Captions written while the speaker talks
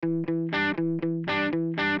Hello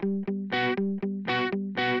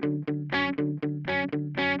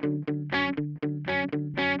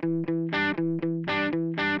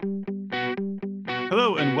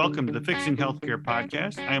and welcome to the Fixing Healthcare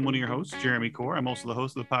podcast. I am one of your hosts, Jeremy Core. I'm also the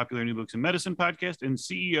host of the popular New Books in Medicine podcast and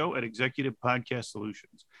CEO at Executive Podcast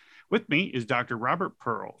Solutions. With me is Dr. Robert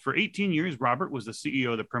Pearl. For 18 years, Robert was the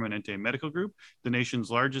CEO of the Permanente Medical Group, the nation's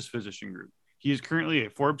largest physician group. He is currently a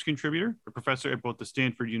Forbes contributor, a professor at both the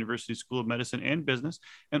Stanford University School of Medicine and Business,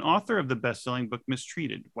 and author of the best-selling book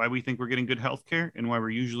Mistreated: Why We Think We're Getting Good Healthcare and Why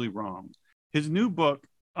We're Usually Wrong. His new book,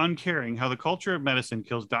 Uncaring: How the Culture of Medicine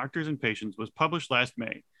Kills Doctors and Patients, was published last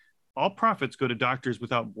May. All profits go to Doctors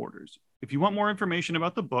Without Borders. If you want more information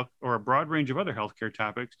about the book or a broad range of other healthcare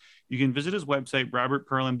topics, you can visit his website,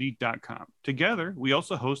 robertpearlmd.com. Together, we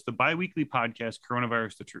also host the bi-weekly podcast,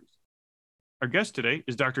 Coronavirus: The Truth. Our guest today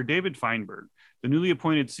is Dr. David Feinberg, the newly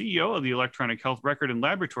appointed CEO of the electronic health record and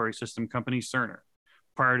laboratory system company Cerner.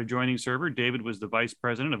 Prior to joining Cerner, David was the vice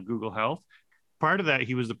president of Google Health. Prior to that,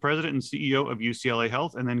 he was the president and CEO of UCLA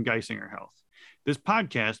Health and then Geisinger Health. This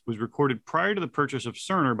podcast was recorded prior to the purchase of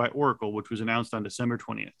Cerner by Oracle, which was announced on December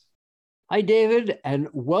 20th. Hi, David, and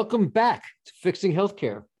welcome back to Fixing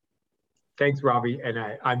Healthcare. Thanks, Robbie, and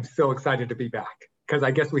I'm so excited to be back because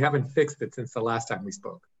I guess we haven't fixed it since the last time we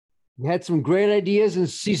spoke. We had some great ideas in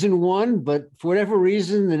season one, but for whatever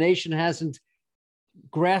reason, the nation hasn't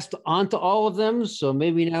grasped onto all of them. So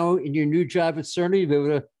maybe now in your new job at Cerner, you'll be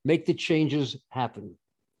able to make the changes happen.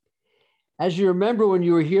 As you remember, when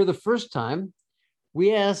you were here the first time,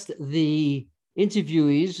 we asked the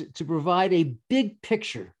interviewees to provide a big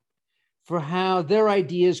picture for how their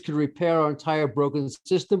ideas could repair our entire broken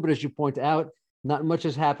system. But as you point out, not much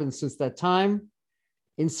has happened since that time.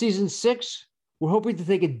 In season 6, we're hoping to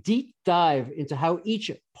take a deep dive into how each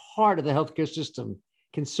part of the healthcare system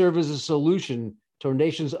can serve as a solution to our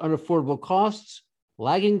nation's unaffordable costs,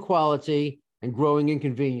 lagging quality, and growing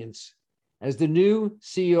inconvenience. As the new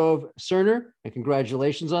CEO of Cerner, and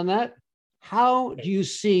congratulations on that, how do you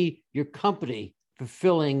see your company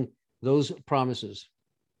fulfilling those promises?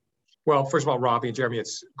 Well, first of all, Robbie and Jeremy,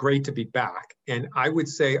 it's great to be back. And I would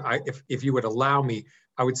say, if you would allow me,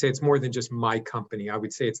 I would say it's more than just my company. I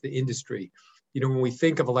would say it's the industry. You know, when we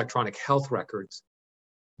think of electronic health records,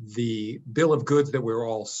 the bill of goods that we were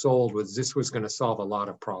all sold was this was going to solve a lot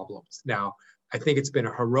of problems. Now, I think it's been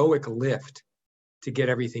a heroic lift to get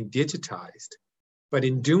everything digitized. But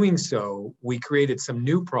in doing so, we created some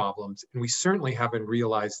new problems, and we certainly haven't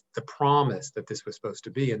realized the promise that this was supposed to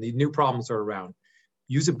be. And the new problems are around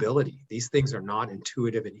usability. These things are not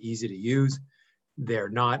intuitive and easy to use. They're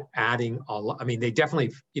not adding a lot. I mean, they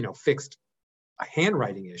definitely, fixed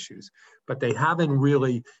handwriting issues, but they haven't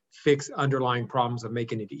really fixed underlying problems of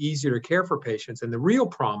making it easier to care for patients. And the real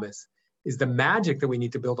promise is the magic that we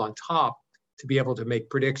need to build on top to be able to make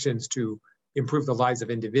predictions to improve the lives of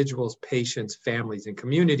individuals, patients, families, and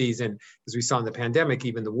communities. And as we saw in the pandemic,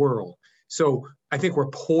 even the world. So I think we're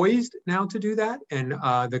poised now to do that. And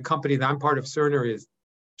the company that I'm part of, Cerner, is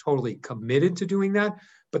totally committed to doing that.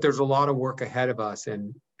 But there's a lot of work ahead of us.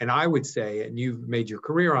 And I would say, and you've made your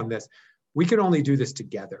career on this, we can only do this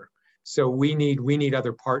together. So we need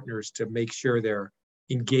other partners to make sure they're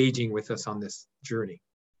engaging with us on this journey.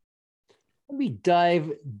 Let me dive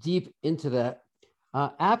deep into that.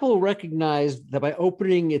 Apple recognized that by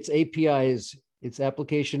opening its APIs, its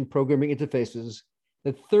application programming interfaces,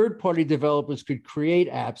 that third-party developers could create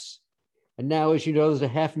apps. And now, as you know, there's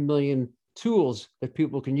 500,000 tools that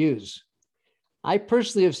people can use. I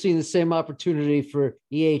personally have seen the same opportunity for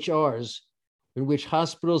EHRs, in which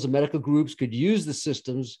hospitals and medical groups could use the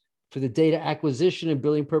systems for the data acquisition and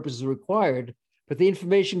billing purposes required, but the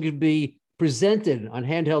information could be presented on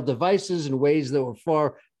handheld devices in ways that were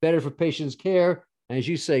far better for patients' care, and as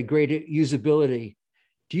you say, greater usability.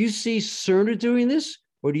 Do you see Cerner doing this,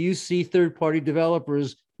 or do you see third-party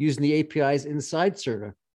developers using the APIs inside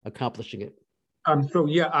Cerner accomplishing it?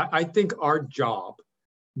 I think our job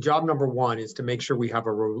number one is to make sure we have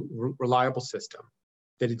a reliable system,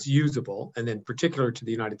 that it's usable, and then particular to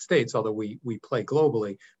the United States, although we play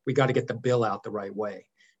globally, we got to get the bill out the right way.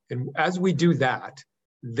 And as we do that,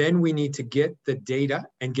 then we need to get the data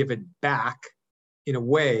and give it back in a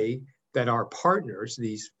way that our partners,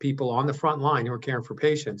 these people on the front line who are caring for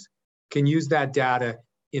patients, can use that data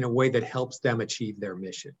in a way that helps them achieve their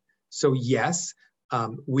mission. So yes,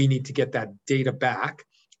 we need to get that data back.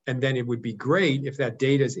 And then it would be great if that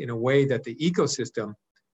data is in a way that the ecosystem,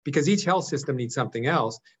 because each health system needs something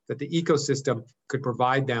else, that the ecosystem could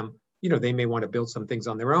provide them. They may want to build some things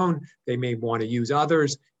on their own. They may want to use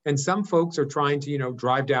others. And some folks are trying to,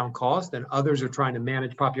 drive down costs, and others are trying to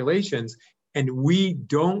manage populations And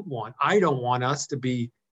I don't want us to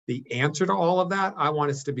be the answer to all of that. I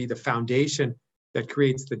want us to be the foundation that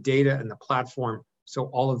creates the data and the platform so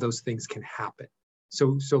all of those things can happen.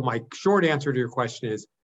 So my short answer to your question is,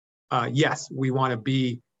 yes, we want to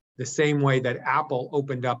be the same way that Apple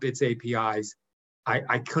opened up its APIs.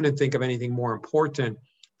 I couldn't think of anything more important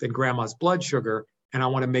than grandma's blood sugar, and I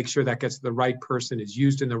want to make sure that gets to the right person, is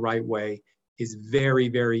used in the right way, is very,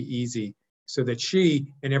 very easy, so that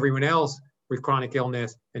she and everyone else with chronic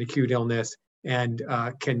illness and acute illness and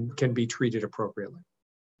can be treated appropriately.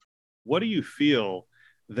 What do you feel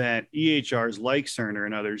that EHRs like Cerner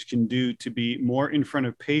and others can do to be more in front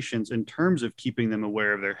of patients in terms of keeping them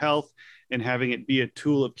aware of their health and having it be a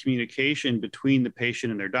tool of communication between the patient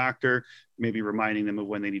and their doctor, maybe reminding them of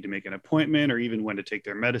when they need to make an appointment or even when to take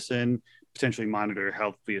their medicine, potentially monitor their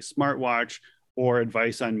health via smartwatch, or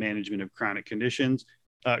advice on management of chronic conditions?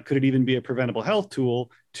 Could it even be a preventable health tool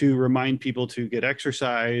to remind people to get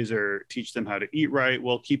exercise or teach them how to eat right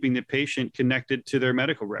while keeping the patient connected to their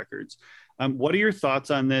medical records? What are your thoughts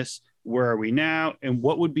on this? Where are we now? And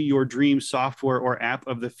what would be your dream software or app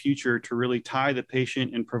of the future to really tie the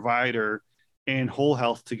patient and provider and whole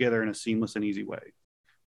health together in a seamless and easy way?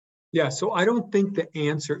 Yeah, so I don't think the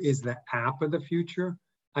answer is the app of the future.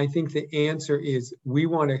 I think the answer is we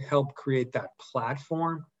want to help create that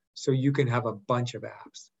platform so you can have a bunch of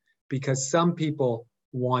apps, because some people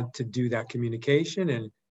want to do that communication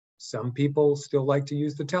and some people still like to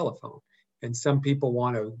use the telephone. And some people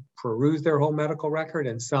want to peruse their whole medical record,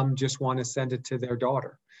 and some just want to send it to their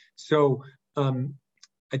daughter. So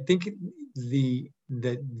I think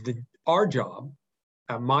our job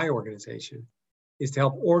at my organization is to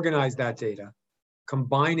help organize that data,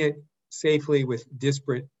 combine it safely with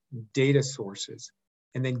disparate data sources,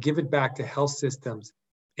 and then give it back to health systems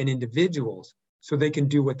and individuals so they can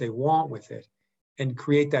do what they want with it, and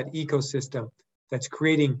create that ecosystem that's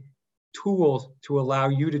creating tools to allow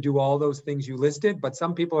you to do all those things you listed. But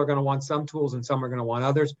some people are going to want some tools and some are going to want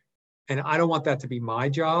others. And I don't want that to be my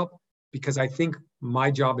job, because I think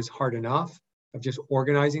my job is hard enough of just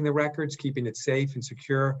organizing the records, keeping it safe and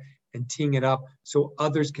secure, and teeing it up so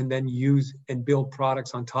others can then use and build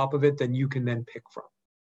products on top of it that you can then pick from.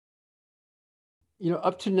 You know,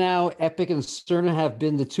 up to now, Epic and Cerner have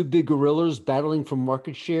been the two big gorillas battling for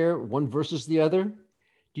market share, one versus the other.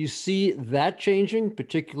 Do you see that changing,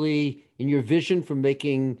 particularly in your vision for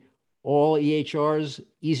making all EHRs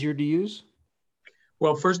easier to use?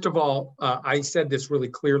 Well, first of all, I said this really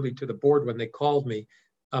clearly to the board when they called me.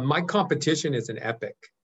 My competition is an Epic.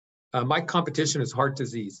 My competition is heart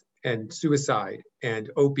disease and suicide and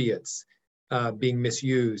opiates being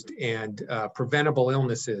misused and preventable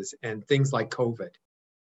illnesses and things like COVID.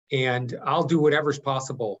 And I'll do whatever's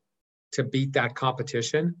possible to beat that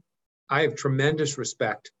competition. I have tremendous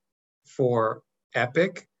respect for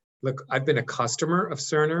Epic. Look, I've been a customer of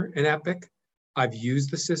Cerner and Epic. I've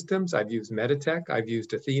used the systems. I've used Meditech. I've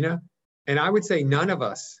used Athena. And I would say none of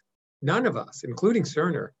us, including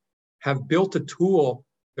Cerner, have built a tool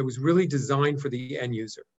that was really designed for the end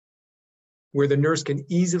user, where the nurse can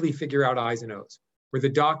easily figure out I's and O's, where the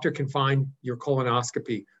doctor can find your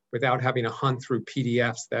colonoscopy without having to hunt through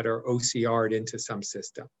PDFs that are OCR'd into some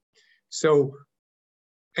system. So,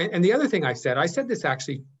 and the other thing I said this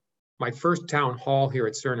actually, my first town hall here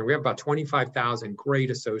at Cerner, we have about 25,000 great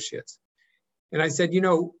associates. And I said, you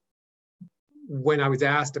know, when I was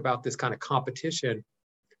asked about this kind of competition,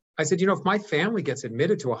 I said, you know, if my family gets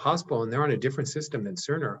admitted to a hospital and they're on a different system than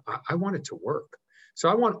Cerner, I want it to work. So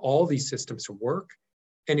I want all these systems to work.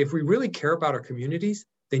 And if we really care about our communities,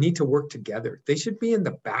 they need to work together. They should be in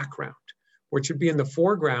the background. What should be in the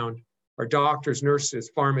foreground are doctors, nurses,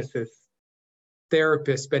 pharmacists,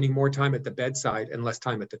 therapists spending more time at the bedside and less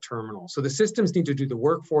time at the terminal. So the systems need to do the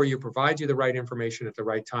work for you, provide you the right information at the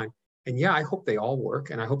right time. And yeah, I hope they all work,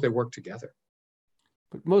 and I hope they work together.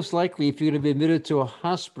 But most likely, if you're going to be admitted to a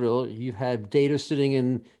hospital, you have data sitting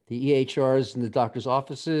in the EHRs in the doctor's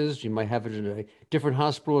offices. You might have it in a different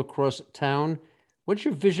hospital across town. What's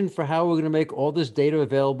your vision for how we're going to make all this data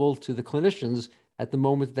available to the clinicians at the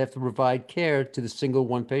moment they have to provide care to the single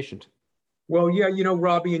one patient? Well, yeah, you know,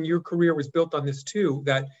 Robbie, and your career was built on this too,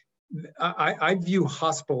 that I view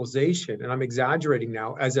hospitalization, and I'm exaggerating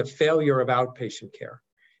now, as a failure of outpatient care.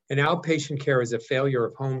 And outpatient care is a failure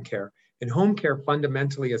of home care. And home care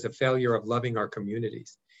fundamentally is a failure of loving our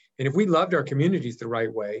communities. And if we loved our communities the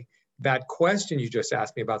right way, that question you just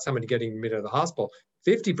asked me about somebody getting admitted to the hospital,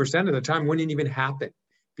 50% of the time wouldn't even happen,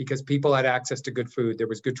 because people had access to good food, there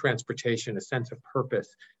was good transportation, a sense of purpose.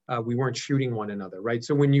 We weren't shooting one another, right?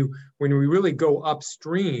 So when we really go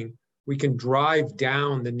upstream, we can drive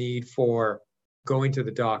down the need for going to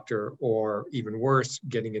the doctor, or even worse,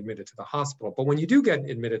 getting admitted to the hospital. But when you do get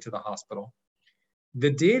admitted to the hospital,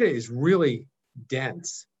 the data is really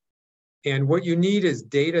dense. And what you need is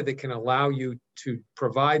data that can allow you to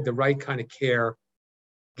provide the right kind of care,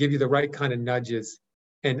 give you the right kind of nudges,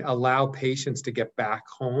 and allow patients to get back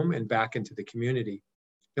home and back into the community.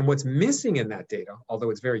 And what's missing in that data, although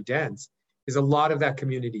it's very dense, is a lot of that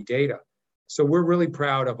community data. So we're really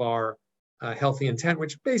proud of our Healthy Intent,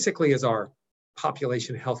 which basically is our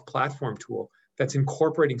population health platform tool that's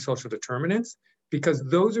incorporating social determinants, because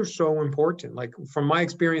those are so important. Like from my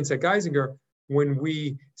experience at Geisinger, when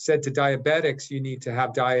we said to diabetics, you need to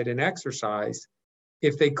have diet and exercise,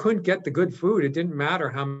 if they couldn't get the good food, it didn't matter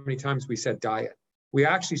how many times we said diet. We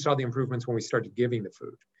actually saw the improvements when we started giving the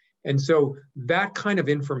food. And so that kind of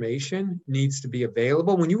information needs to be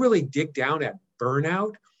available. When you really dig down at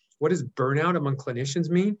burnout, what does burnout among clinicians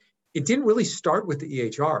mean? It didn't really start with the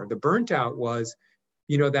EHR. The burnt out was,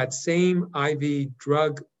 that same IV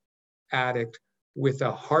drug addict with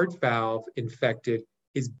a heart valve infected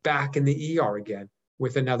is back in the ER again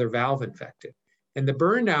with another valve infected. And the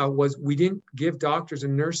burnout was we didn't give doctors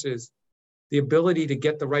and nurses the ability to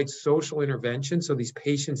get the right social intervention, so these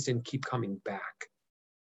patients didn't keep coming back.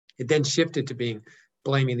 It then shifted to being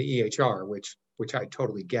blaming the EHR, which I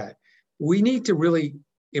totally get. We need to really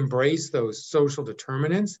embrace those social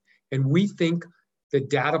determinants, and we think that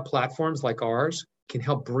data platforms like ours can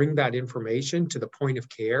help bring that information to the point of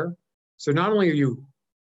care. So not only are you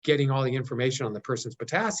getting all the information on the person's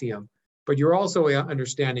potassium, but you're also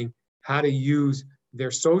understanding how to use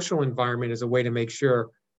their social environment as a way to make sure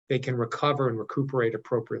they can recover and recuperate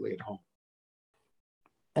appropriately at home.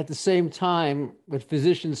 At the same time, what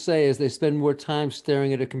physicians say is they spend more time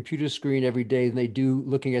staring at a computer screen every day than they do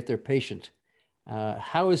looking at their patient.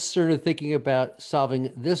 How is Cerner thinking about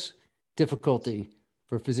solving this difficulty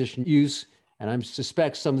for physician use? And I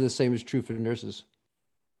suspect some of the same is true for nurses.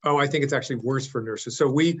 Oh, I think it's actually worse for nurses. So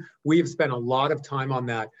we have spent a lot of time on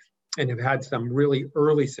that and have had some really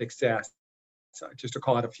early success. Just to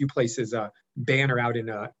call out a few places, Banner out in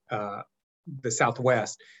the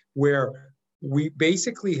Southwest, where we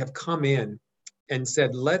basically have come in and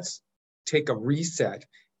said, let's take a reset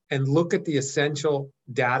and look at the essential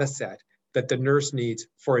data set that the nurse needs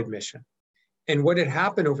for admission. And what had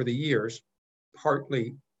happened over the years,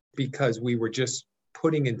 partly because we were just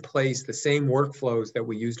putting in place the same workflows that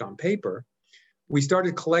we used on paper, we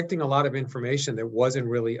started collecting a lot of information that wasn't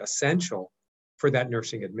really essential for that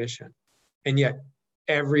nursing admission. And yet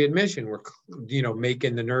every admission we're,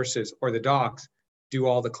 making the nurses or the docs do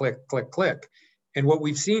all the click, click, click. And what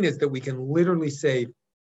we've seen is that we can literally save,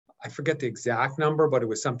 I forget the exact number, but it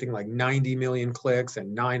was something like 90 million clicks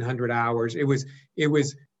and 900 hours. It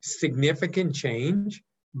was significant change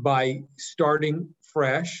by starting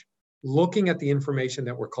fresh, looking at the information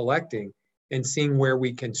that we're collecting and seeing where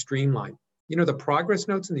we can streamline. The progress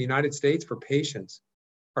notes in the United States for patients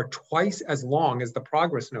are twice as long as the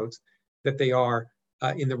progress notes that they are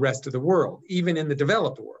in the rest of the world, even in the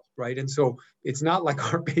developed world, right? And so it's not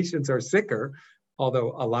like our patients are sicker,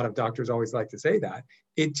 although a lot of doctors always like to say that.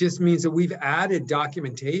 It just means that we've added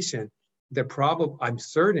documentation that probably, I'm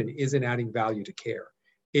certain, isn't adding value to care.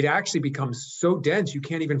 It actually becomes so dense, you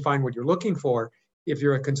can't even find what you're looking for if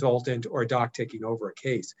you're a consultant or a doc taking over a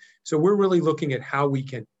case. So we're really looking at how we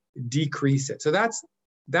can decrease it. So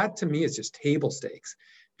that to me is just table stakes,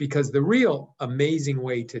 because the real amazing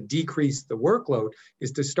way to decrease the workload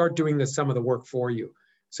is to start doing some of the work for you.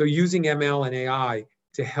 So using ML and AI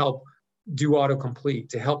to help do autocomplete,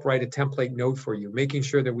 to help write a template note for you, making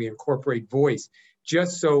sure that we incorporate voice,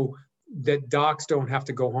 just so that docs don't have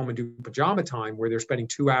to go home and do pajama time where they're spending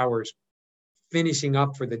 2 hours finishing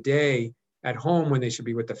up for the day at home when they should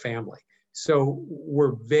be with the family. So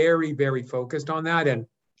we're very, very focused on that, and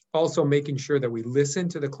also making sure that we listen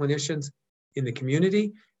to the clinicians in the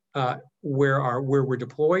community where we're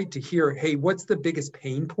deployed to hear, hey, what's the biggest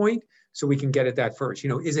pain point, so we can get at that first.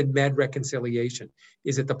 Is it med reconciliation?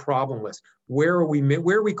 Is it the problem list? Where are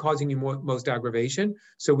we causing you most aggravation,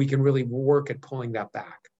 so we can really work at pulling that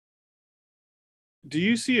back? Do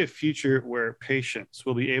you see a future where patients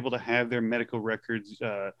will be able to have their medical records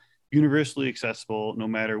universally accessible, no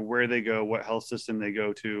matter where they go, what health system they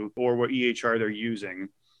go to, or what EHR they're using?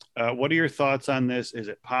 What are your thoughts on this? Is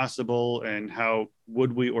it possible, and how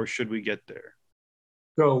would we or should we get there?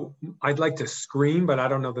 So I'd like to scream, but I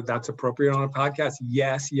don't know that that's appropriate on a podcast.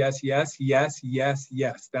 Yes, yes, yes, yes, yes,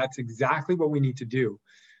 yes. That's exactly what we need to do.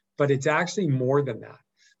 But it's actually more than that.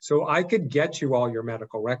 So I could get you all your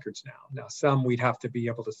medical records now. Now, some we'd have to be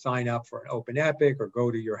able to sign up for an Open Epic or go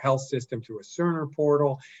to your health system through a Cerner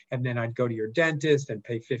portal. And then I'd go to your dentist and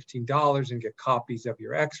pay $15 and get copies of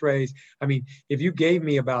your x-rays. I mean, if you gave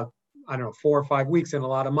me about, I don't know, 4 or 5 weeks and a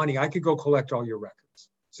lot of money, I could go collect all your records.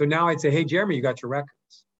 So now I'd say, hey, Jeremy, you got your records.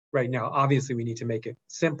 Right now, obviously, we need to make it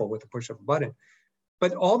simple with the push of a button.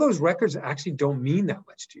 But all those records actually don't mean that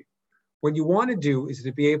much to you. What you want to do is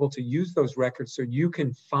to be able to use those records so you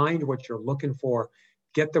can find what you're looking for,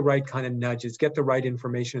 get the right kind of nudges, get the right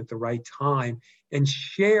information at the right time, and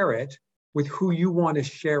share it with who you want to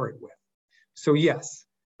share it with. So yes,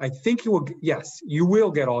 I think you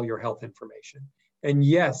will get all your health information. And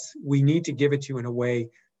yes, we need to give it to you in a way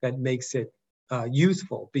that makes it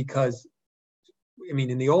useful, because I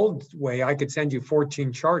mean, in the old way, I could send you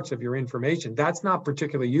 14 charts of your information. That's not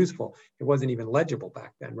particularly useful. It wasn't even legible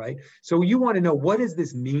back then, right? So you want to know, what does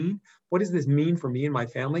this mean? What does this mean for me and my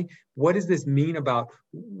family? What does this mean about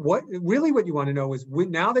what you want to know is,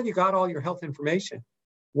 now that you got all your health information,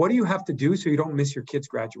 what do you have to do so you don't miss your kid's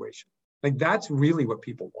graduation? Like, that's really what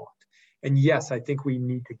people want. And yes, I think we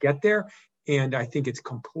need to get there. And I think it's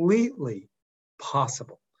completely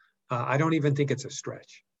possible. I don't even think it's a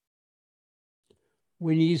stretch.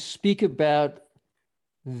 When you speak about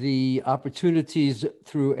the opportunities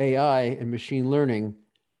through AI and machine learning,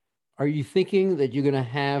 are you thinking that you're going to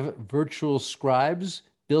have virtual scribes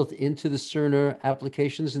built into the Cerner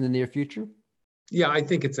applications in the near future? Yeah, I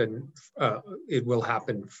think it will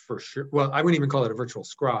happen for sure. Well, I wouldn't even call it a virtual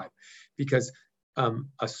scribe, because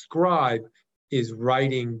a scribe is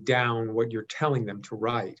writing down what you're telling them to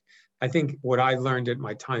write. I think what I learned at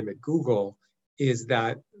my time at Google is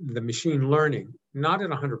that the machine learning, not at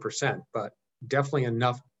 100%, but definitely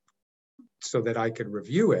enough so that I could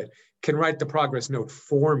review it, can write the progress note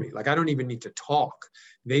for me. Like, I don't even need to talk.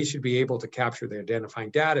 They should be able to capture the identifying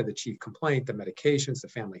data, the chief complaint, the medications, the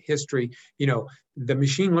family history. You know, the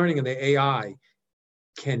machine learning and the AI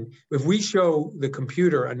can, if we show the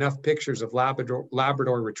computer enough pictures of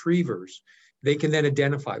Labrador retrievers, they can then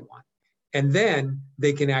identify one. And then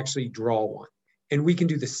they can actually draw one. And we can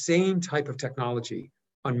do the same type of technology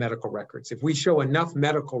on medical records. If we show enough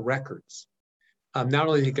medical records, not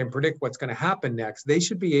only they can predict what's going to happen next, they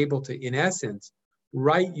should be able to, in essence,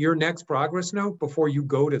 write your next progress note before you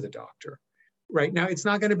go to the doctor. Right now, it's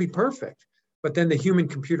not going to be perfect, but then the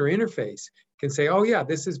human-computer interface can say, oh yeah,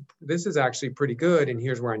 this is actually pretty good, and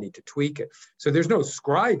here's where I need to tweak it. So there's no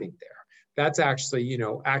scribing there. That's actually,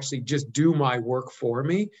 actually just do my work for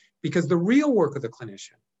me, because the real work of the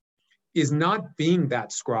clinician is not being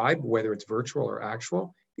that scribe, whether it's virtual or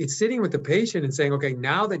actual. It's sitting with the patient and saying, okay,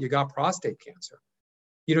 now that you got prostate cancer,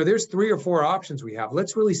 there's 3 or 4 options we have.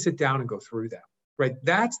 Let's really sit down and go through them, right?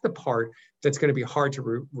 That's the part that's going to be hard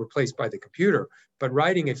to replace by the computer. But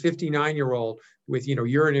writing a 59-year-old with,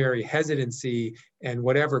 urinary hesitancy and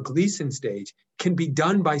whatever Gleason stage can be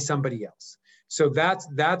done by somebody else. So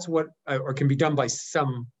that's what, or can be done by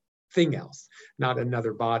something else, not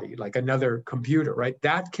another body, like another computer, right?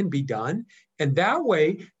 That can be done. And that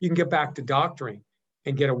way you can get back to doctoring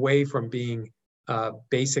and get away from being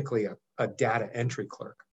basically a data entry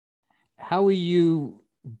clerk. How will you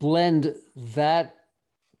blend that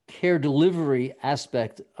care delivery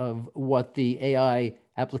aspect of what the AI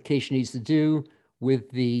application needs to do with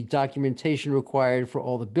the documentation required for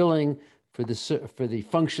all the billing, for the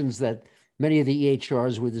functions that many of the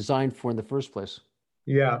EHRs were designed for in the first place?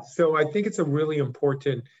 Yeah, so I think it's a really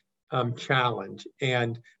important challenge.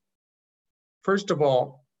 And first of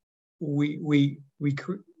all, we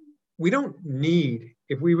don't need,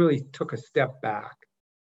 if we really took a step back,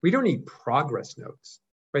 we don't need progress notes,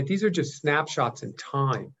 right? These are just snapshots in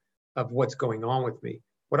time of what's going on with me.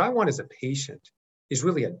 What I want as a patient is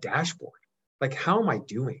really a dashboard. Like, how am I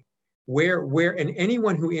doing? Where, and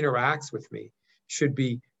anyone who interacts with me should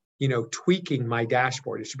be, tweaking my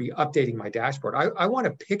dashboard. It should be updating my dashboard. I want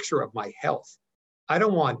a picture of my health. I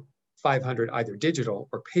don't want 500 either digital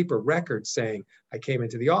or paper records saying, I came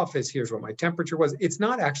into the office, here's what my temperature was. It's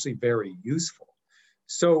not actually very useful.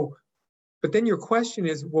 So, but then your question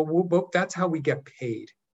is, well, that's how we get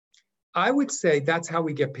paid. I would say that's how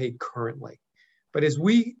we get paid currently. But as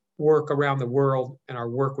we work around the world, and our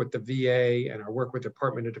work with the VA and our work with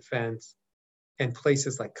Department of Defense and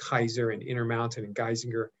places like Kaiser and Intermountain and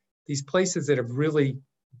Geisinger, these places that have really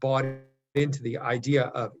bought into the idea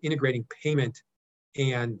of integrating payment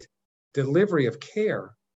and delivery of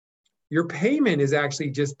care, your payment is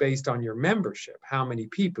actually just based on your membership, how many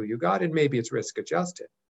people you got, and maybe it's risk adjusted.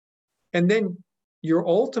 And then your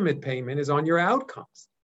ultimate payment is on your outcomes.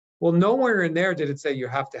 Well, nowhere in there did it say you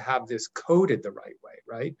have to have this coded the right way,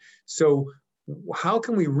 right? So how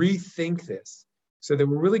can we rethink this so that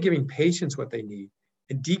we're really giving patients what they need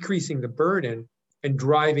and decreasing the burden and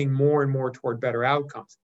driving more and more toward better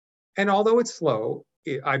outcomes? And although it's slow,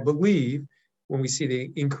 I believe when we see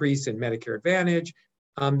the increase in Medicare Advantage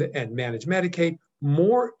and managed Medicaid,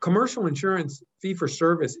 more commercial insurance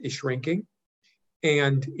fee-for-service is shrinking,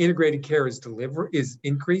 and integrated care is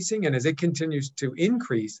increasing. And as it continues to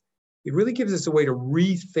increase, it really gives us a way to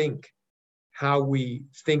rethink how we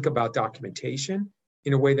think about documentation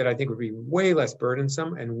in a way that I think would be way less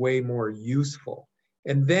burdensome and way more useful.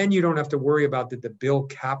 And then you don't have to worry about did the bill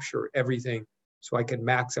capture everything so I can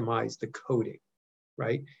maximize the coding,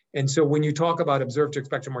 right? And so when you talk about observed to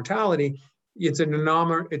expected mortality, it's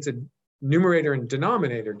a numerator and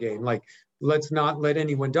denominator game. Like, let's not let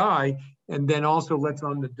anyone die. And then also let's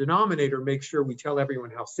on the denominator, make sure we tell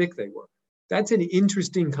everyone how sick they were. That's an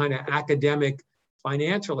interesting kind of academic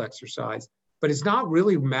financial exercise, but it's not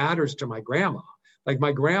really matters to my grandma. Like,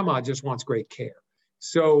 my grandma just wants great care.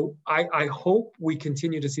 So I hope we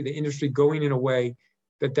continue to see the industry going in a way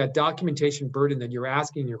that documentation burden that you're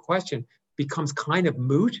asking in your question becomes kind of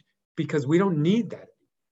moot, because we don't need that.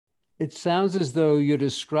 It sounds as though you're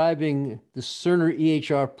describing the Cerner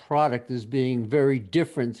EHR product as being very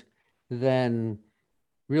different than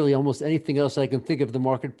really almost anything else I can think of in the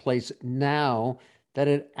marketplace now, that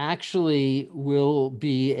it actually will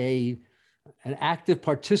be an active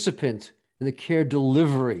participant in the care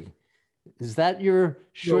delivery. Is that your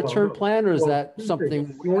short-term plan, or is that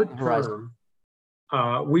something short-term?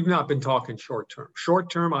 We've not been talking short-term.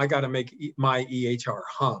 Short-term, I got to make my EHR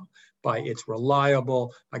hum by it's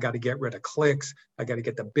reliable. I got to get rid of clicks. I got to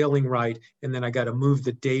get the billing right. And then I got to move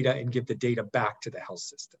the data and give the data back to the health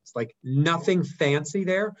systems. Like, nothing fancy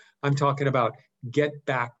there. I'm talking about get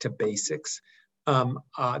back to basics.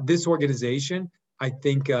 This organization, I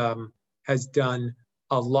think, has done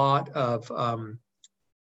a lot of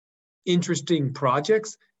interesting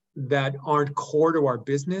projects that aren't core to our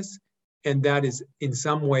business. And that is in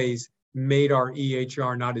some ways made our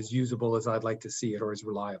EHR not as usable as I'd like to see it, or as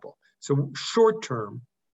reliable. So short term,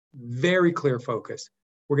 very clear focus.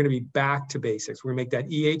 We're going to be back to basics. We're going to make that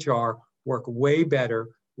EHR work way better,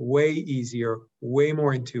 way easier, way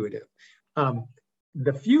more intuitive.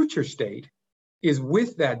 The future state is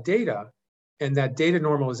with that data and that data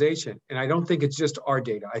normalization. And I don't think it's just our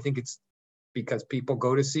data. I think it's because people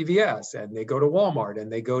go to CVS and they go to Walmart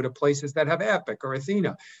and they go to places that have Epic or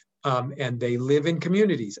Athena, and they live in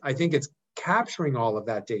communities. I think it's capturing all of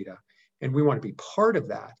that data, and we want to be part of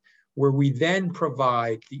that, where we then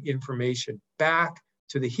provide the information back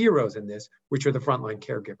to the heroes in this, which are the frontline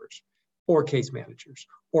caregivers or case managers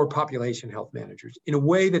or population health managers, in a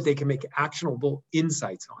way that they can make actionable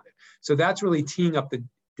insights on it. So that's really teeing up the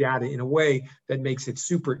data in a way that makes it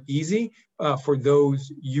super easy for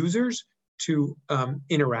those users to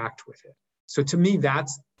interact with it. So to me,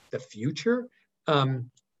 that's the future.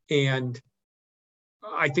 And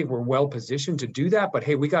I think we're well positioned to do that, but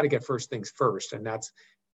hey, we got to get first things first. And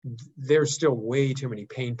there's still way too many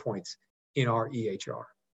pain points in our EHR.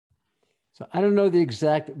 So I don't know the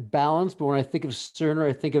exact balance, but when I think of Cerner,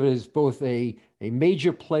 I think of it as both a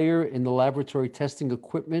major player in the laboratory testing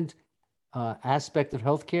equipment aspect of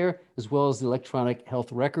healthcare, as well as the electronic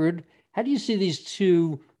health record. How do you see these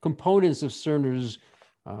two components of Cerner's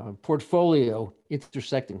portfolio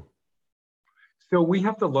intersecting? So we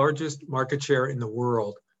have the largest market share in the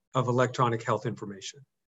world of electronic health information.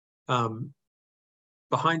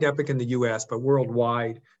 Behind Epic in the US, but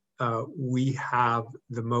worldwide, we have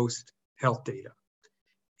the most health data.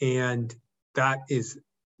 And that is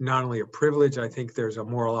not only a privilege, I think there's a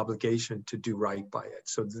moral obligation to do right by it.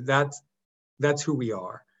 So that's who we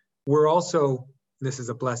are. We're also, this is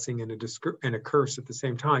a blessing and a curse at the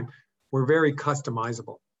same time, we're very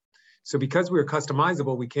customizable. So because we were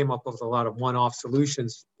customizable, we came up with a lot of one-off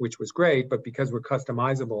solutions, which was great, but because we're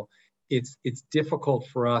customizable, it's difficult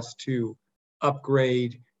for us to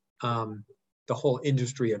upgrade the whole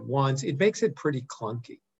industry at once. It makes it pretty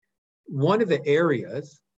clunky. One of the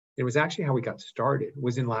areas, it was actually how we got started,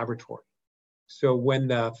 was in laboratory. So when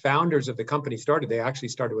the founders of the company started, they actually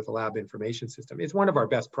started with a lab information system. It's one of our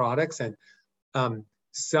best products, and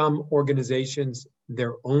some organizations,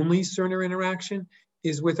 their only Cerner interaction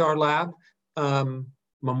is with our lab.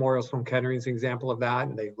 Memorial Sloan Kettering is an example of that,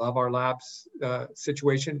 and they love our lab's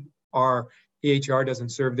situation. Our EHR doesn't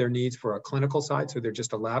serve their needs for a clinical side, so they're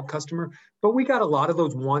just a lab customer. But we got a lot of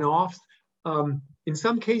those one-offs. In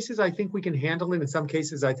some cases, I think we can handle it. In some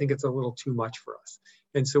cases, I think it's a little too much for us.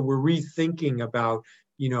 And so we're rethinking about,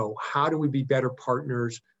 how do we be better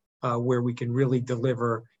partners where we can really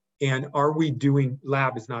deliver And are we doing,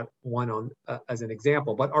 lab is not one on as an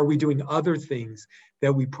example, but are we doing other things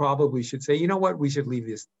that we probably should say, you know what, we should leave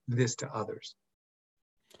this to others?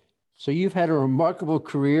 So you've had a remarkable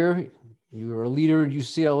career. You were a leader at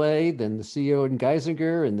UCLA, then the CEO in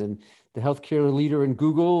Geisinger, and then the healthcare leader in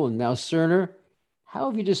Google, and now Cerner. How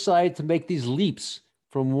have you decided to make these leaps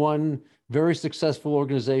from one very successful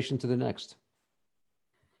organization to the next?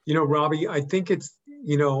 You know, Robbie, I think it's,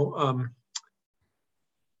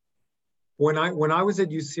 when I was at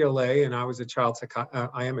UCLA and I was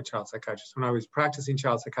I am a child psychiatrist, when I was practicing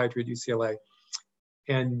child psychiatry at UCLA,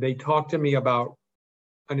 and they talked to me about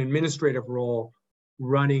an administrative role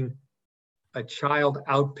running a child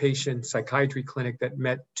outpatient psychiatry clinic that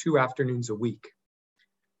met 2 afternoons a week.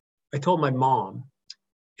 I told my mom,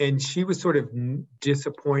 and she was sort of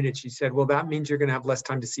disappointed. She said, well, that means you're going to have less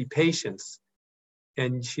time to see patients.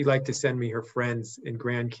 And she liked to send me her friends and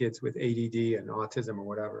grandkids with ADD and autism or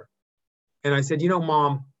whatever. And I said,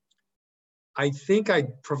 Mom, I think I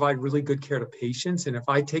provide really good care to patients. And if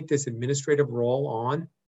I take this administrative role on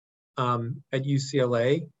at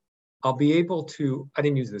UCLA, I'll be able to, I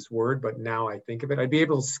didn't use this word, but now I think of it, I'd be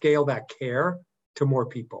able to scale that care to more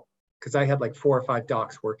people, because I had like 4 or 5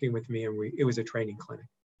 docs working with me, and it was a training clinic.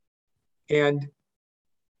 And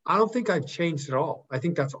I don't think I've changed at all. I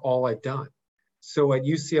think that's all I've done. So at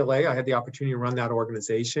UCLA, I had the opportunity to run that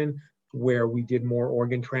organization where we did more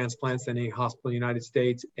organ transplants than any hospital in the United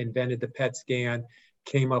States, invented the PET scan,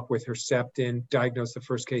 came up with Herceptin, diagnosed the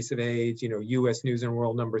first case of AIDS, US News and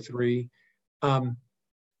World #3.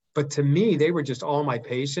 But to me, they were just all my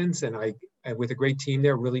patients, and I, with a great team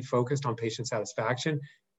there, really focused on patient satisfaction.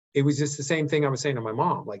 It was just the same thing I was saying to my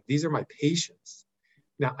mom, like, these are my patients.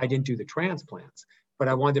 Now, I didn't do the transplants, but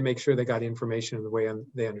I wanted to make sure they got information in the way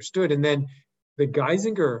they understood. And then the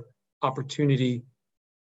Geisinger opportunity,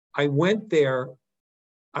 I went there,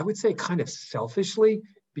 I would say kind of selfishly,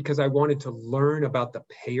 because I wanted to learn about the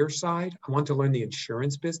payer side. I wanted to learn the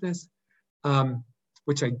insurance business,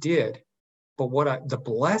 which I did. But the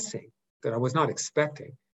blessing that I was not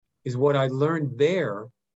expecting is what I learned there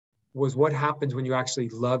was what happens when you actually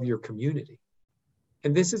love your community.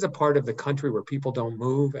 And this is a part of the country where people don't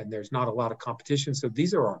move and there's not a lot of competition. So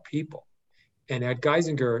these are our people. And at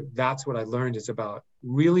Geisinger, that's what I learned, is about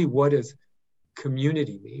really what does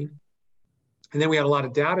community mean. And then we had a lot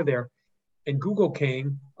of data there. And Google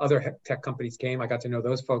came, other tech companies came. I got to know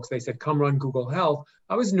those folks. They said, come run Google Health.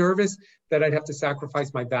 I was nervous that I'd have to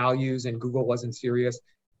sacrifice my values and Google wasn't serious.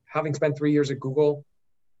 Having spent 3 years at Google,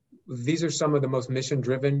 these are some of the most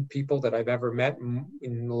mission-driven people that I've ever met.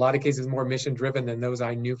 In a lot of cases, more mission-driven than those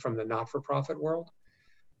I knew from the not-for-profit world.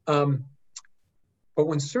 But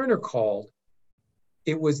when Cerner called,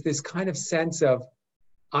 it was this kind of sense of,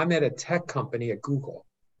 I'm at a tech company at Google,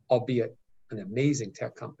 albeit an amazing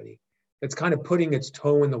tech company, that's kind of putting its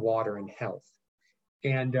toe in the water in health.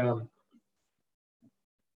 And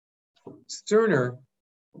Cerner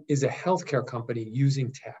is a healthcare company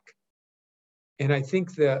using tech. And I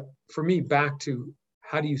think that, for me, back to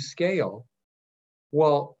how do you scale?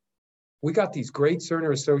 Well, we got these great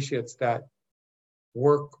Cerner associates that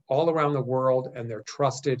work all around the world, and they're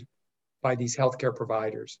trusted by these healthcare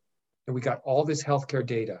providers. And we got all this healthcare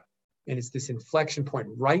data. And it's this inflection point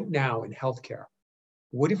right now in healthcare.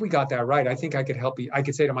 What if we got that right? I think I could help you. I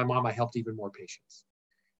could say to my mom, I helped even more patients.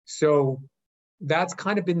 So that's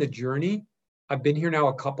kind of been the journey. I've been here now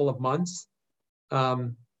a couple of months.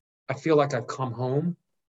 I feel like I've come home.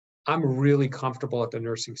 I'm really comfortable at the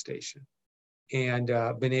nursing station, and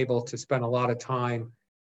been able to spend a lot of time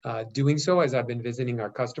doing so as I've been visiting our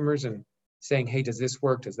customers and saying, hey, does this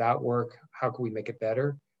work? Does that work? How can we make it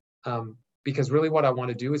better? Because really what I want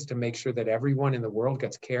to do is to make sure that everyone in the world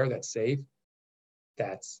gets care that's safe,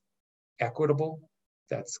 that's equitable,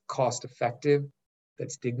 that's cost effective,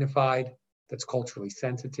 that's dignified, that's culturally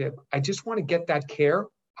sensitive. I just want to get that care.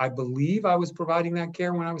 I believe I was providing that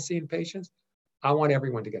care when I was seeing patients. I want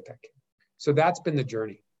everyone to get that care. So that's been the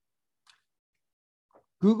journey.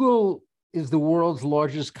 Google is the world's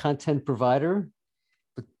largest content provider.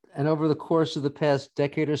 And over the course of the past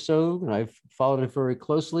decade or so, and I've followed it very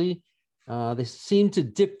closely, they seem to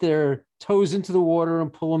dip their toes into the water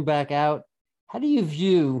and pull them back out. How do you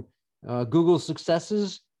view Google's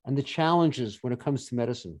successes and the challenges when it comes to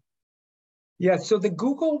medicine? Yeah, so the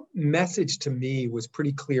Google message to me was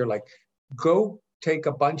pretty clear, like, go take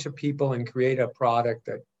a bunch of people and create a product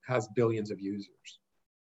that has billions of users.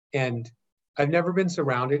 And I've never been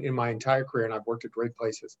surrounded in my entire career, and I've worked at great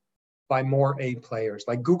places, by more A players.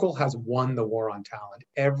 Like, Google has won the war on talent.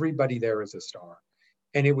 Everybody there is a star.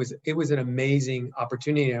 And it was an amazing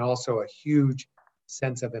opportunity, and also a huge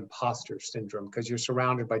sense of imposter syndrome because you're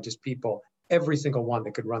surrounded by just people, every single one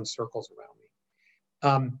that could run circles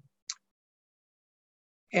around me.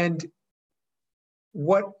 And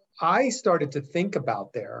what I started to think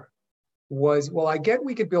about there was, well, I get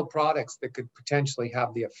we could build products that could potentially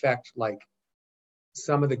have the effect like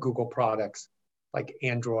some of the Google products, like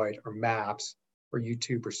Android or Maps or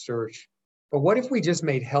YouTube or Search. But what if we just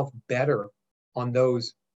made health better on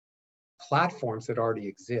those platforms that already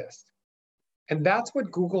exist? And that's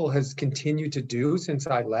what Google has continued to do since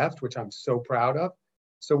I left, which I'm so proud of.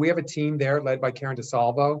 So we have a team there led by Karen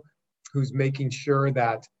DeSalvo, who's making sure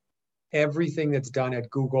that everything that's done at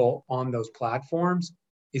Google on those platforms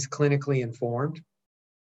is clinically informed.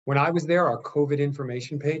 When I was there, our COVID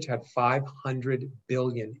information page had 500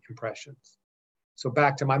 billion impressions. So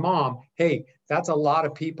back to my mom, hey, that's a lot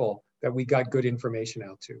of people that we got good information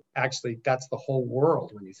out to. Actually, that's the whole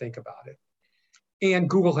world when you think about it. And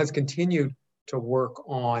Google has continued to work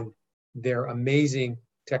on their amazing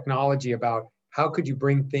technology about how could you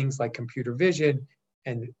bring things like computer vision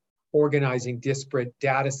and organizing disparate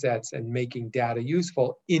data sets and making data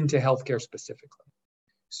useful into healthcare specifically.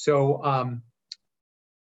 So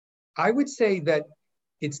I would say that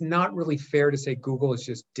it's not really fair to say Google has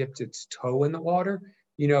just dipped its toe in the water.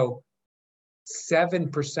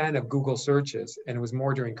 7% of Google searches, and it was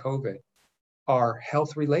more during COVID, are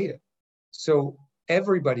health related. So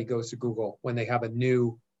everybody goes to Google when they have a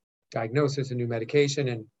new diagnosis, a new medication,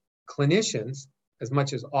 and clinicians, as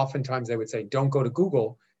much as oftentimes they would say, don't go to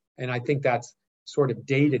Google. And I think that's sort of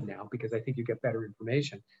dated now because I think you get better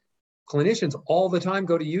information. Clinicians all the time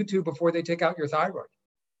go to YouTube before they take out your thyroid.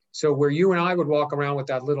 So where you and I would walk around with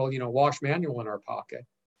that little, wash manual in our pocket,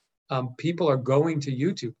 people are going to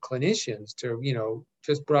YouTube, clinicians, to,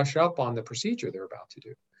 just brush up on the procedure they're about to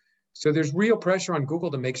do. So there's real pressure on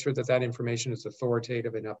Google to make sure that that information is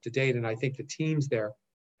authoritative and up to date. And I think the teams there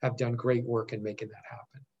have done great work in making that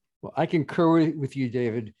happen. Well, I concur with you,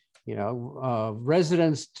 David.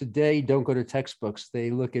 Residents today don't go to textbooks. They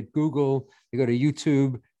look at Google, they go to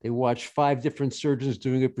YouTube, they watch 5 different surgeons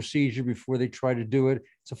doing a procedure before they try to do it.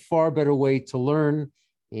 It's a far better way to learn.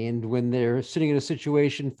 And when they're sitting in a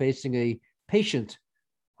situation facing a patient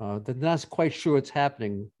that's not quite sure what's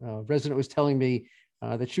happening, a resident was telling me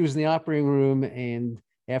that she was in the operating room and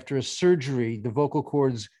after a surgery, the vocal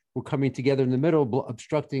cords were coming together in the middle,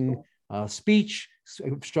 obstructing speech,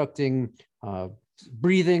 obstructing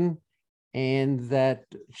breathing, and that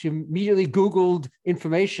she immediately Googled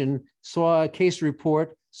information, saw a case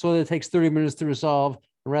report, saw that it takes 30 minutes to resolve,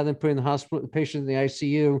 and rather than putting the patient in the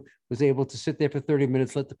ICU, was able to sit there for 30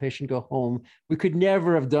 minutes, let the patient go home. We could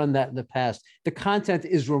never have done that in the past. The content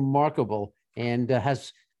is remarkable and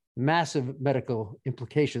has massive medical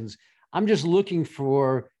implications. I'm just looking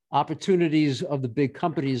for opportunities of the big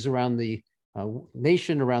companies around the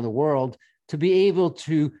nation, around the world, to be able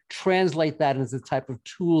to translate that into the type of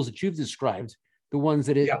tools that you've described, the ones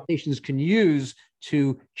that patients can use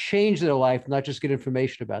to change their life, not just get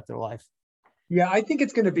information about their life. Yeah, I think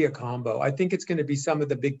it's going to be a combo. I think it's going to be some of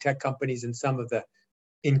the big tech companies and some of the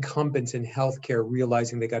incumbents in healthcare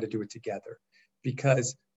realizing they got to do it together.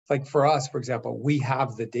 Because like for us, for example, we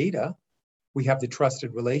have the data, we have the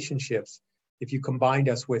trusted relationships. If you combined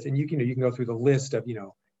us with, and you can go through the list of,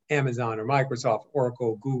 Amazon or Microsoft,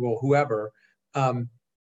 Oracle, Google, whoever,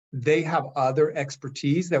 they have other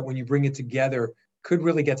expertise that when you bring it together could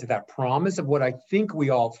really get to that promise of what I think we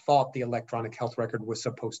all thought the electronic health record was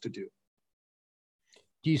supposed to do.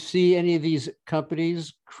 Do you see any of these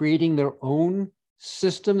companies creating their own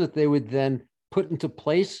system that they would then put into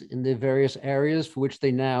place in the various areas for which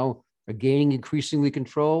they now are gaining increasingly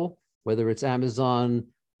control, whether it's Amazon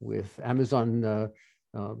with Amazon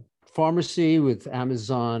Pharmacy, with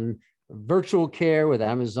Amazon Virtual Care, with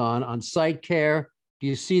Amazon On-Site Care? Do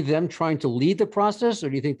you see them trying to lead the process, or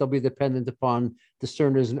do you think they'll be dependent upon the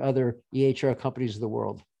Cerners and other EHR companies of the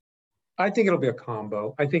world? I think it'll be a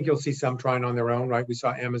combo. I think you'll see some trying on their own, right? We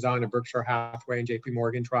saw Amazon and Berkshire Hathaway and JP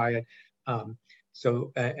Morgan try it. And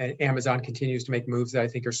Amazon continues to make moves that I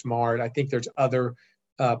think are smart. I think there's other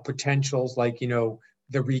potentials like,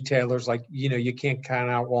 the retailers, like, you can't count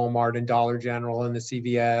out Walmart and Dollar General and the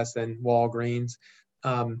CVS and Walgreens.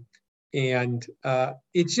 And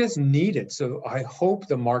it's just needed. So I hope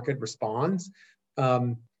the market responds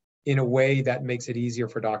in a way that makes it easier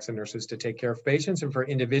for docs and nurses to take care of patients and for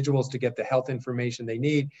individuals to get the health information they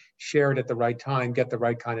need, share it at the right time, get the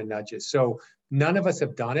right kind of nudges. So none of us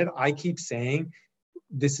have done it. I keep saying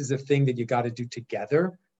this is a thing that you got to do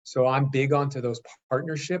together. So I'm big onto those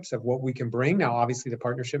partnerships of what we can bring. Now, obviously, the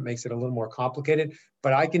partnership makes it a little more complicated,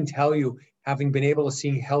 but I can tell you, having been able to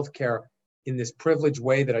see healthcare in this privileged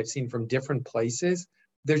way that I've seen from different places,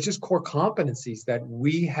 there's just core competencies that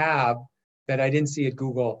we have that I didn't see at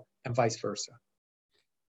Google and vice versa.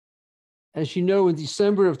 As you know, in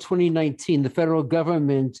December of 2019, the federal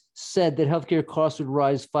government said that healthcare costs would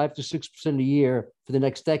rise 5 to 6% a year for the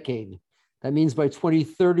next decade. That means by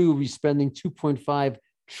 2030, we'll be spending $2.5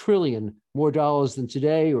 trillion more dollars than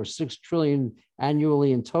today, or $6 trillion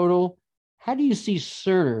annually in total. How do you see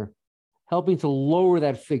Cerner helping to lower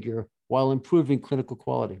that figure while improving clinical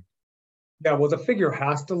quality? Yeah, well, the figure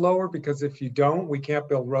has to lower, because if you don't, we can't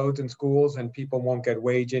build roads and schools, and people won't get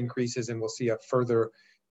wage increases, and we'll see a further,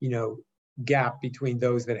 gap between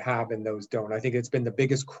those that have and those don't. I think it's been the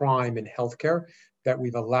biggest crime in healthcare that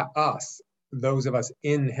we've allowed those of us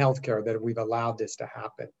in healthcare, that we've allowed this to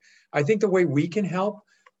happen. I think the way we can help,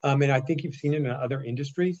 and I think you've seen it in other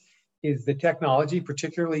industries, is the technology,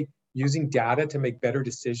 particularly using data to make better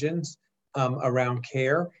decisions around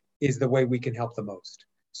care, is the way we can help the most.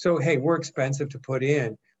 So, hey, we're expensive to put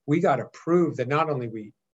in. We got to prove that not only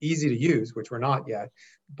we easy to use, which we're not yet,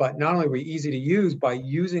 but not only are we easy to use, by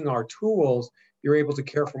using our tools, you're able to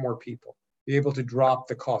care for more people. You're able to drop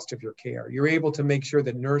the cost of your care. You're able to make sure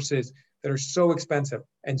that nurses that are so expensive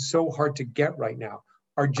and so hard to get right now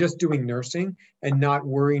are just doing nursing and not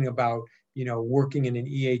worrying about, working in an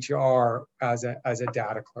EHR as a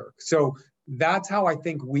data clerk. So that's how I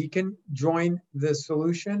think we can join the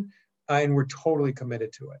solution, and we're totally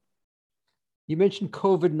committed to it. You mentioned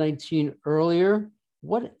COVID-19 earlier.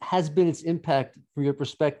 What has been its impact from your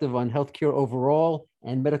perspective on healthcare overall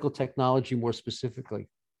and medical technology more specifically?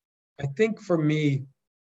 I think for me,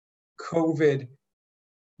 COVID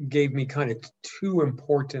gave me kind of two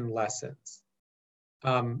important lessons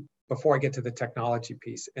before I get to the technology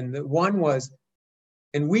piece. And the one was,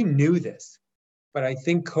 and we knew this, but I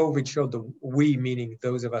think COVID showed we, meaning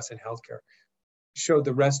those of us in healthcare, showed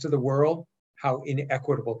the rest of the world how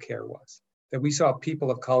inequitable care was. That we saw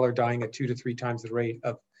people of color dying at 2 to 3 times the rate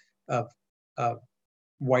of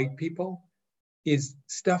white people is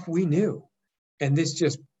stuff we knew. And this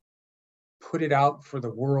just put it out for the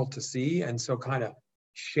world to see. And so kind of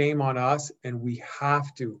shame on us. And we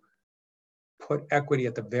have to put equity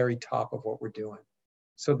at the very top of what we're doing.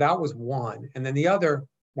 So that was one. And then the other,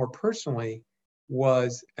 more personally,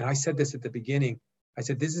 was, and I said this at the beginning, I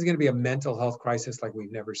said, this is going to be a mental health crisis like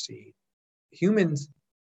we've never seen. Humans,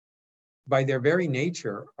 by their very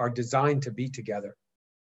nature, are designed to be together.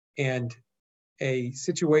 And a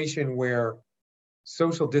situation where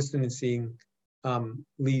social distancing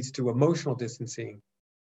leads to emotional distancing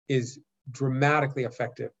is dramatically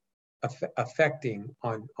affecting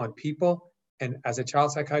on people, and as a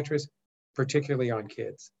child psychiatrist, particularly on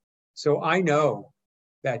kids. So I know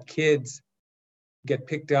that kids get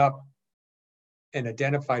picked up and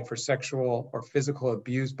identified for sexual or physical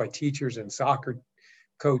abuse by teachers and soccer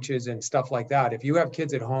coaches and stuff like that. If you have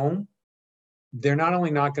kids at home, they're not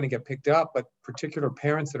only not going to get picked up, but particular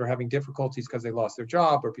parents that are having difficulties because they lost their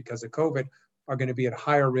job or because of COVID are going to be at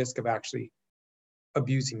higher risk of actually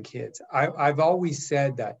abusing kids. I've always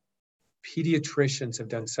said that pediatricians have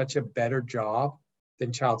done such a better job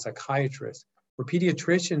than child psychiatrists, where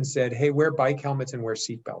pediatricians said, hey, wear bike helmets and wear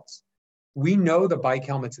seatbelts. We know the bike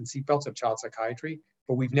helmets and seatbelts of child psychiatry,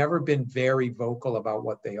 but we've never been very vocal about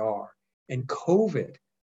what they are. And COVID,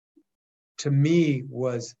 to me,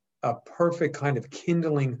 was a perfect kind of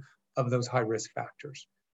kindling of those high risk factors.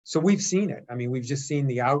 So we've seen it. I mean, we've just seen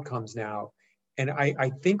the outcomes now. And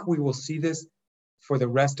I think we will see this for the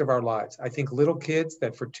rest of our lives. I think little kids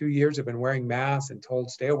that for 2 years have been wearing masks and told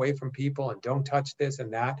stay away from people and don't touch this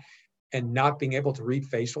and that, and not being able to read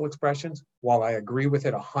facial expressions, while I agree with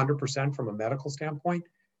it 100% from a medical standpoint,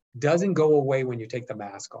 doesn't go away when you take the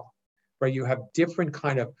mask off, right? You have different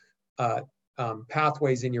kind of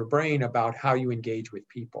pathways in your brain about how you engage with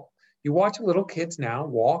people. You watch little kids now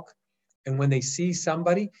walk, and when they see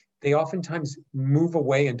somebody, they oftentimes move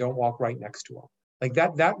away and don't walk right next to them. Like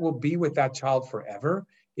that will be with that child forever.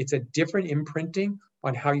 It's a different imprinting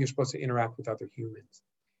on how you're supposed to interact with other humans.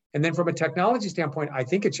 And then from a technology standpoint, I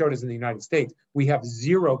think it showed us in the United States, we have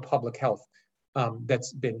zero public health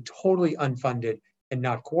that's been totally unfunded and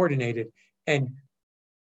not coordinated. And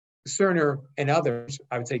Cerner and others,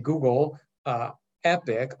 I would say Google,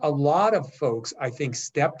 Epic, a lot of folks, I think,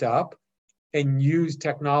 stepped up and used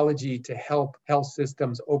technology to help health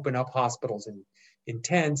systems open up hospitals in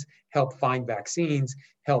tents, help find vaccines,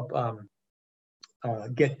 help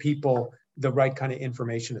get people the right kind of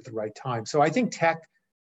information at the right time. So I think tech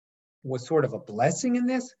was sort of a blessing in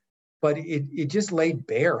this, but it just laid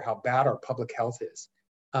bare how bad our public health is,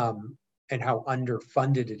 and how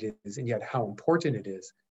underfunded it is, and yet how important it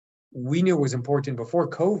is. We knew it was important before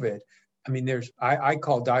COVID, I mean, I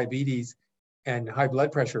call diabetes and high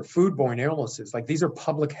blood pressure foodborne illnesses. Like, these are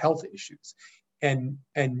public health issues. And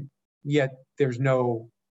yet there's no,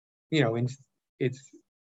 it's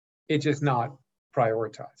just not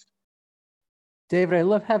prioritized. David, I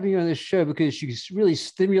love having you on this show because you really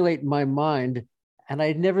stimulate my mind. And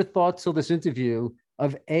I never thought till this interview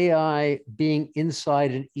of AI being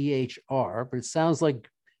inside an EHR, but it sounds like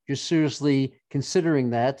you're seriously considering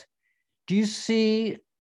that. Do you see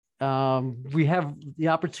we have the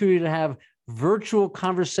opportunity to have virtual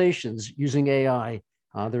conversations using AI?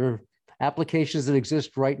 There are applications that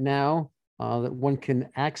exist right now that one can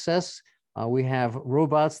access. We have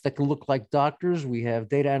robots that can look like doctors. We have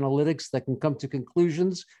data analytics that can come to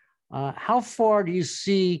conclusions. How far do you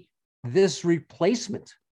see this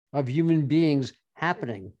replacement of human beings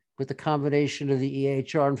happening with the combination of the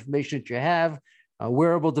EHR information that you have,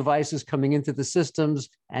 wearable devices coming into the systems,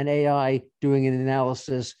 and AI doing an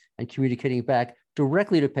analysis and communicating back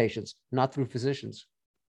directly to patients, not through physicians?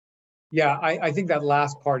 Yeah, I think that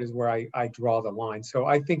last part is where I draw the line. So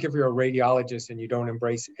I think if you're a radiologist and you don't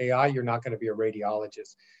embrace AI, you're not going to be a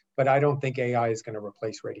radiologist. But I don't think AI is going to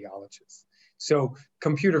replace radiologists. So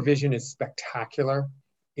computer vision is spectacular.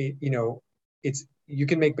 You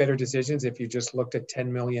can make better decisions if you just looked at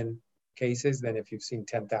 10 million cases than if you've seen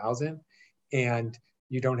 10,000. And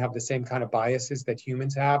you don't have the same kind of biases that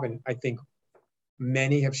humans have. And I think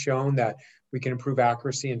many have shown that we can improve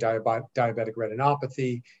accuracy in diabetic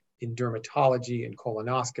retinopathy, in dermatology, in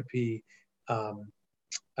colonoscopy,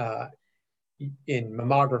 in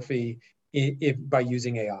mammography, by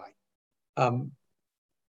using AI.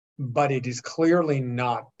 But it is clearly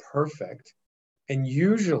not perfect. And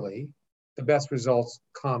usually the best results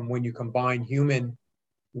come when you combine human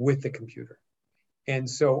with the computer. And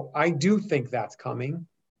so I do think that's coming.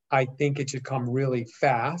 I think it should come really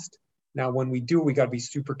fast. Now, when we do, we got to be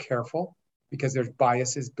super careful, because there's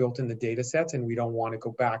biases built in the data sets, and we don't want to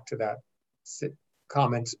go back to that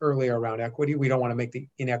comments earlier around equity. We don't want to make the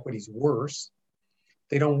inequities worse.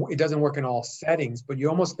 It doesn't work in all settings, but you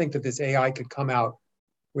almost think that this AI could come out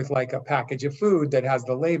with like a package of food that has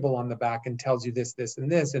the label on the back and tells you this, this,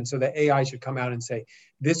 and this. And so the AI should come out and say,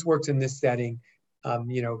 this works in this setting,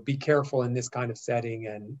 be careful in this kind of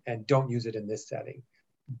setting, and don't use it in this setting.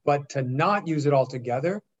 But to not use it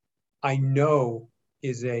altogether, I know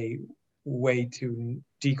is a way to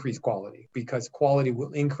decrease quality, because quality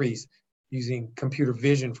will increase using computer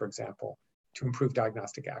vision, for example, to improve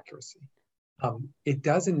diagnostic accuracy. It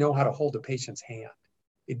doesn't know how to hold a patient's hand.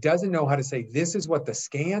 It doesn't know how to say, this is what the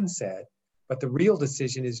scan said, but the real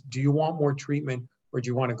decision is, do you want more treatment or do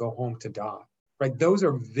you want to go home to die? Right? Those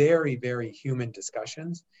are very, very human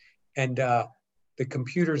discussions. And the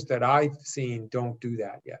computers that I've seen don't do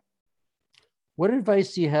that yet. What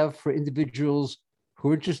advice do you have for individuals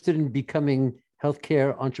who are interested in becoming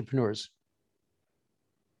healthcare entrepreneurs?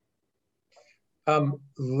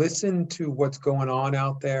 Listen to what's going on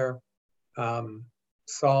out there,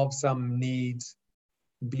 solve some needs,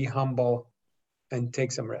 be humble, and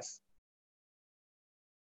take some risks.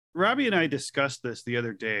 Robbie and I discussed this the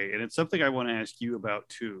other day, and it's something I want to ask you about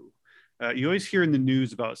too. You always hear in the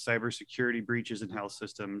news about cybersecurity breaches in health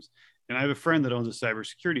systems. And I have a friend that owns a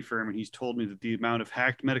cybersecurity firm, and he's told me that the amount of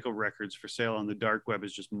hacked medical records for sale on the dark web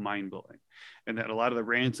is just mind-blowing. And that a lot of the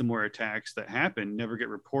ransomware attacks that happen never get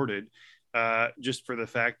reported, just for the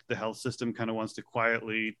fact that the health system kind of wants to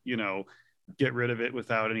quietly, get rid of it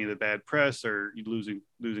without any of the bad press or losing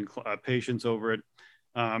patients over it.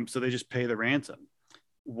 So they just pay the ransom.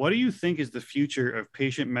 What do you think is the future of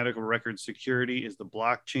patient medical record security? Is the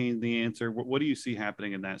blockchain the answer? What do you see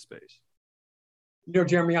happening in that space?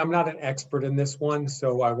 Jeremy, I'm not an expert in this one,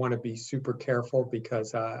 so I want to be super careful,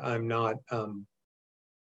 because I'm not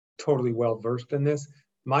totally well versed in this.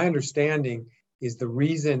 My understanding is the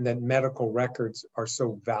reason that medical records are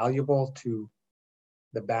so valuable to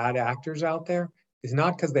the bad actors out there is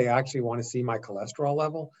not because they actually want to see my cholesterol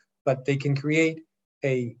level, but they can create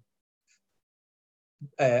a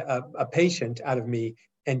patient out of me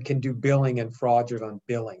and can do billing and fraudulent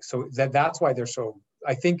billing. So that's why they're so.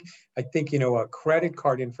 I think a credit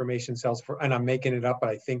card information sells for, and I'm making it up, but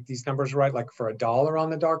I think these numbers are right, like for $1 on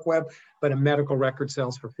the dark web, but a medical record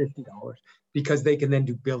sells for $50 because they can then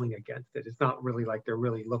do billing against it. It's not really like they're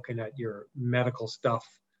really looking at your medical stuff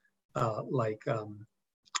out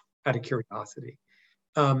of curiosity.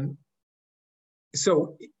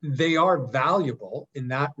 So they are valuable in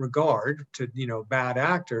that regard to, bad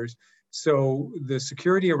actors. So the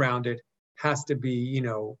security around it has to be,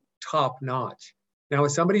 top notch. Now,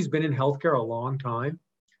 as somebody who's been in healthcare a long time,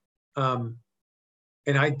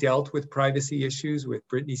 And I dealt with privacy issues with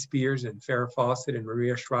Britney Spears and Farrah Fawcett and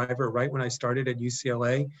Maria Shriver right when I started at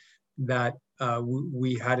UCLA, that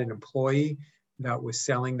we had an employee that was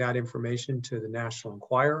selling that information to the National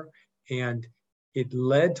Enquirer. And it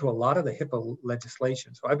led to a lot of the HIPAA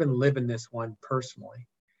legislation. So I've been living this one personally.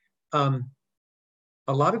 A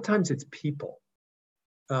lot of times it's people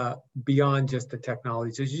beyond just the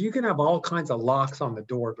technology. So you can have all kinds of locks on the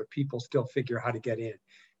door, but people still figure how to get in.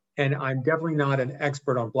 And I'm definitely not an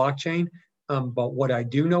expert on blockchain, but what I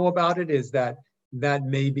do know about it is that that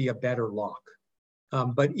may be a better lock.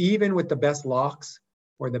 But even with the best locks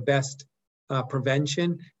or the best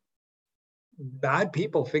prevention, bad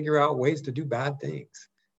people figure out ways to do bad things.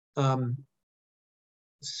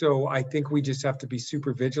 So I think we just have to be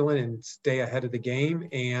super vigilant and stay ahead of the game,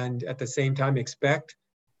 and at the same time expect,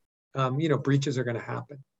 breaches are going to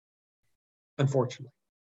happen, unfortunately.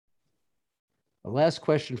 The last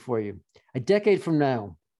question for you. A decade from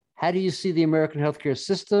now, how do you see the American healthcare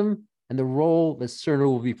system and the role that Cerner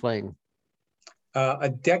will be playing? A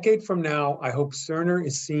decade from now, I hope Cerner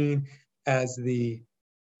is seen as the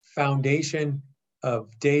foundation of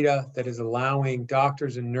data that is allowing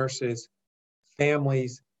doctors and nurses,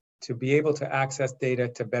 families, to be able to access data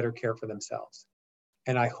to better care for themselves.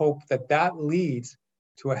 And I hope that that leads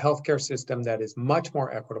to a healthcare system that is much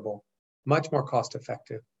more equitable, much more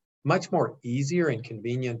cost-effective, much more easier and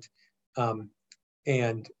convenient,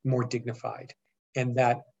 and more dignified, and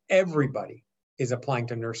that everybody is applying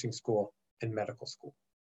to nursing school and medical school.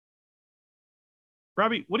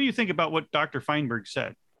 Robbie, what do you think about what Dr. Feinberg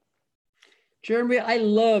said? Jeremy, I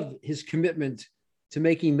love his commitment to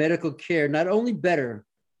making medical care not only better,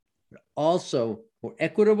 but also more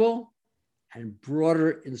equitable and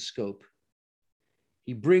broader in scope.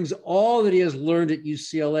 He brings all that he has learned at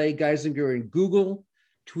UCLA, Geisinger, and Google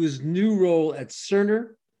to his new role at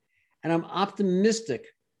Cerner, and I'm optimistic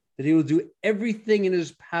that he will do everything in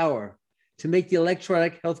his power to make the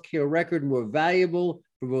electronic healthcare record more valuable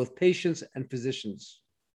for both patients and physicians.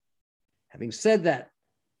 Having said that,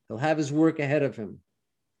 he'll have his work ahead of him.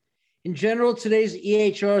 In general, today's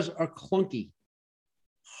EHRs are clunky,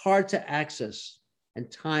 hard to access,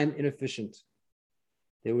 and time inefficient.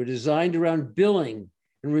 They were designed around billing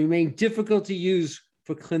and remain difficult to use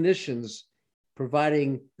for clinicians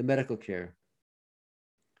providing the medical care.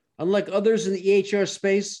 Unlike others in the EHR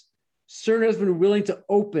space, Cerner has been willing to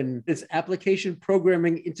open its application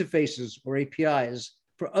programming interfaces, or APIs,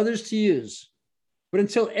 for others to use. But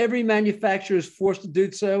until every manufacturer is forced to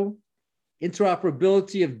do so,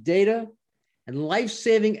 interoperability of data and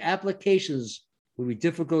life-saving applications will be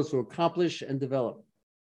difficult to accomplish and develop.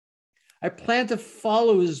 I plan to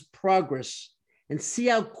follow his progress and see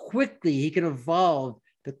how quickly he can evolve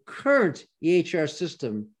the current EHR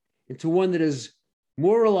system into one that is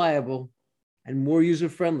more reliable and more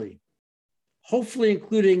user-friendly, hopefully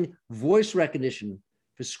including voice recognition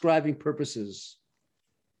for scribing purposes.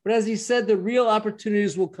 But as he said, the real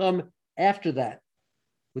opportunities will come after that,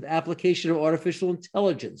 with application of artificial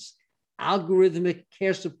intelligence, algorithmic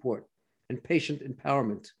care support, and patient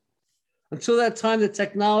empowerment. Until that time, the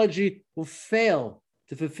technology will fail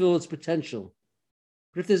to fulfill its potential.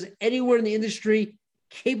 But if there's anyone in the industry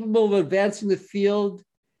capable of advancing the field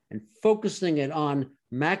and focusing it on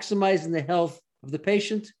maximizing the health of the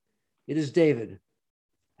patient, it is David.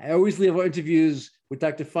 I always leave our interviews with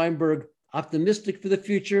Dr. Feinberg optimistic for the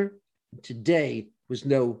future. Today was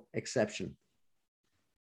no exception.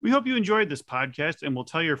 We hope you enjoyed this podcast and will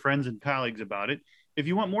tell your friends and colleagues about it. If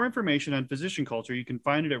you want more information on physician culture, you can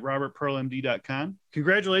find it at robertpearlmd.com.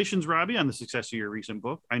 Congratulations, Robbie, on the success of your recent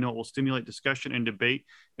book. I know it will stimulate discussion and debate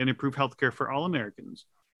and improve healthcare for all Americans.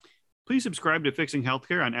 Please subscribe to Fixing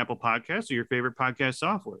Healthcare on Apple Podcasts or your favorite podcast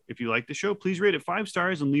software. If you like the show, please rate it 5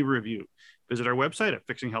 stars and leave a review. Visit our website at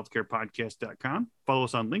fixinghealthcarepodcast.com. Follow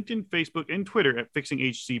us on LinkedIn, Facebook, and Twitter at Fixing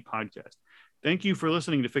HC Podcast. Thank you for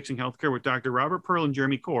listening to Fixing Healthcare with Dr. Robert Pearl and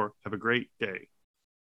Jeremy Corr. Have a great day.